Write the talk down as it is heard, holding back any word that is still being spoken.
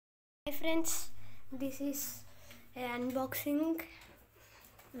friends, this is an unboxing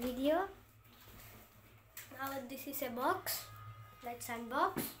video. Now this is a box. Let's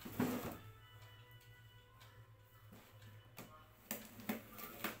unbox.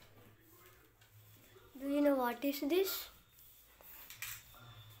 Do you know what is this?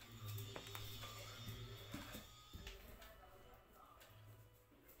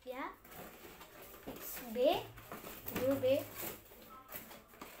 Yeah, it's new Bay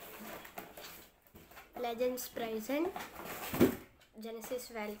Legends Prison Genesis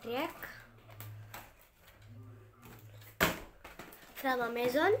Valtriac from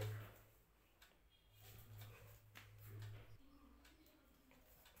Amazon.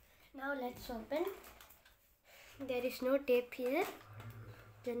 Now let's open. There is no tape here.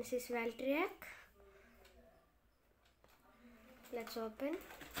 Genesis Valtriac. Let's open.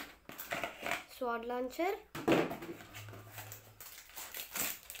 Sword launcher.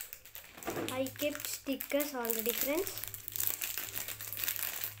 I kept stickers already, friends.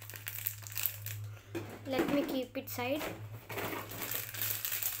 Let me keep it side.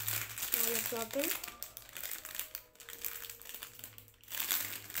 Now let's open.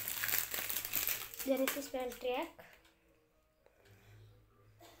 Genesis Valtriac.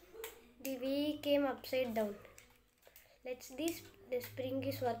 The V came upside down. Let's see the spring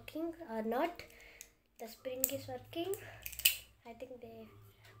is working or not. The spring is working. I think the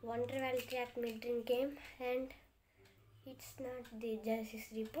Wonder Valtriac mid-ring game, and it's not the Genesis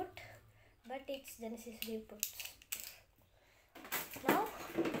reboot, but it's Genesis reboots. Now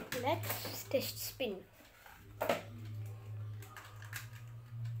let's test spin.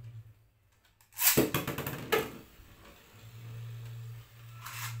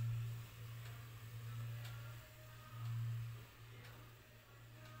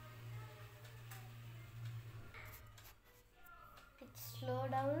 Slow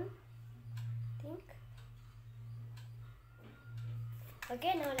down, think.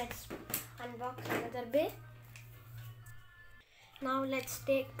 Okay, now let's unbox another bay. Now let's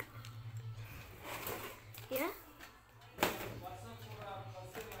take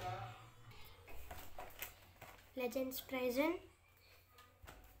Legends Prison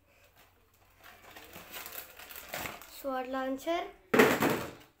sword launcher.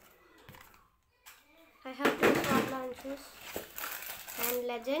 I have two sword launchers. And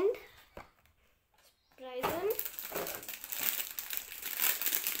Legend Prison.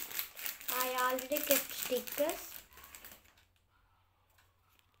 I already kept stickers.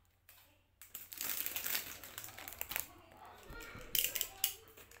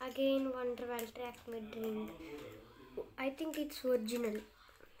 Again Wonder Valtriac mid-ring. I think it's original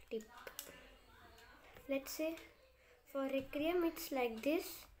tip. Let's say for Requiem it's like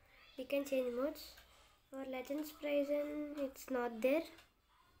this. You can change modes. For Legends Prison it's not there.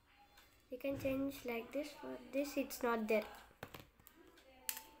 You can change like this. For this it's not there.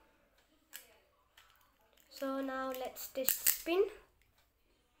 So now let's test spin.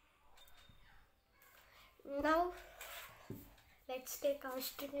 Now let's take our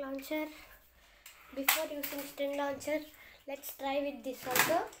string launcher. Before using string launcher, let's try with this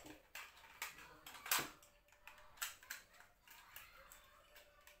also.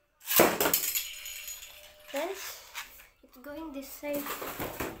 Friends, it's going this side.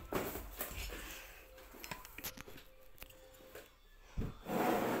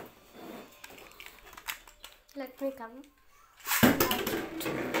 Let me come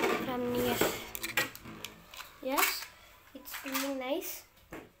from near. Yes, it's spinning nice.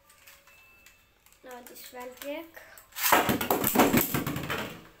 Now this Valtriac.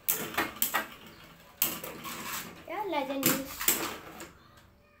 Yeah, Legend is.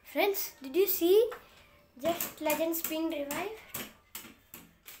 Friends, did you see? Just Legend spin revived.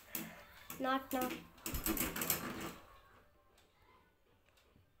 Not now.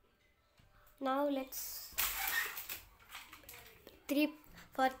 Now let's 3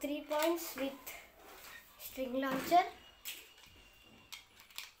 points with string launcher.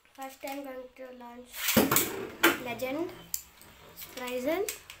 First I'm going to launch Legend Prison.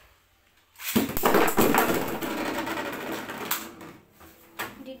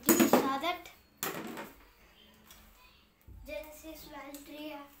 Did you saw that? Genesis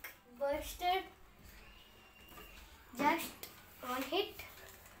Valtriac bursted. Just one hit.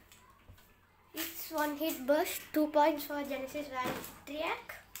 It's one hit burst. 2 points for Genesis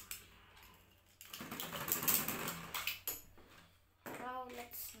Valtriac. Now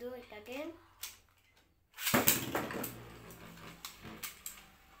let's do it again.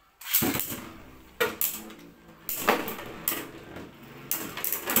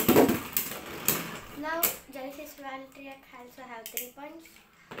 Now Genesis Valtriac also have 3 points.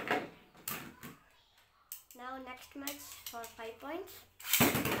 Now next match for 5 points.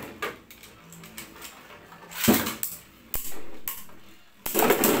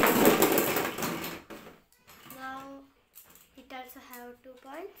 Now it also have 2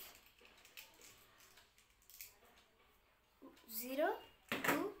 points. 0,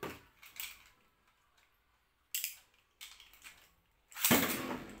 2.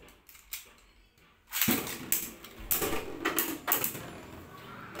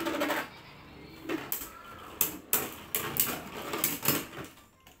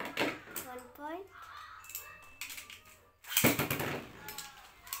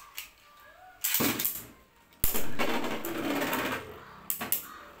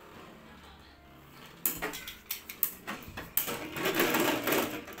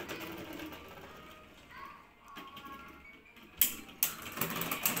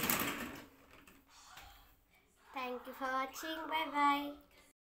 Thank you for watching. Bye bye.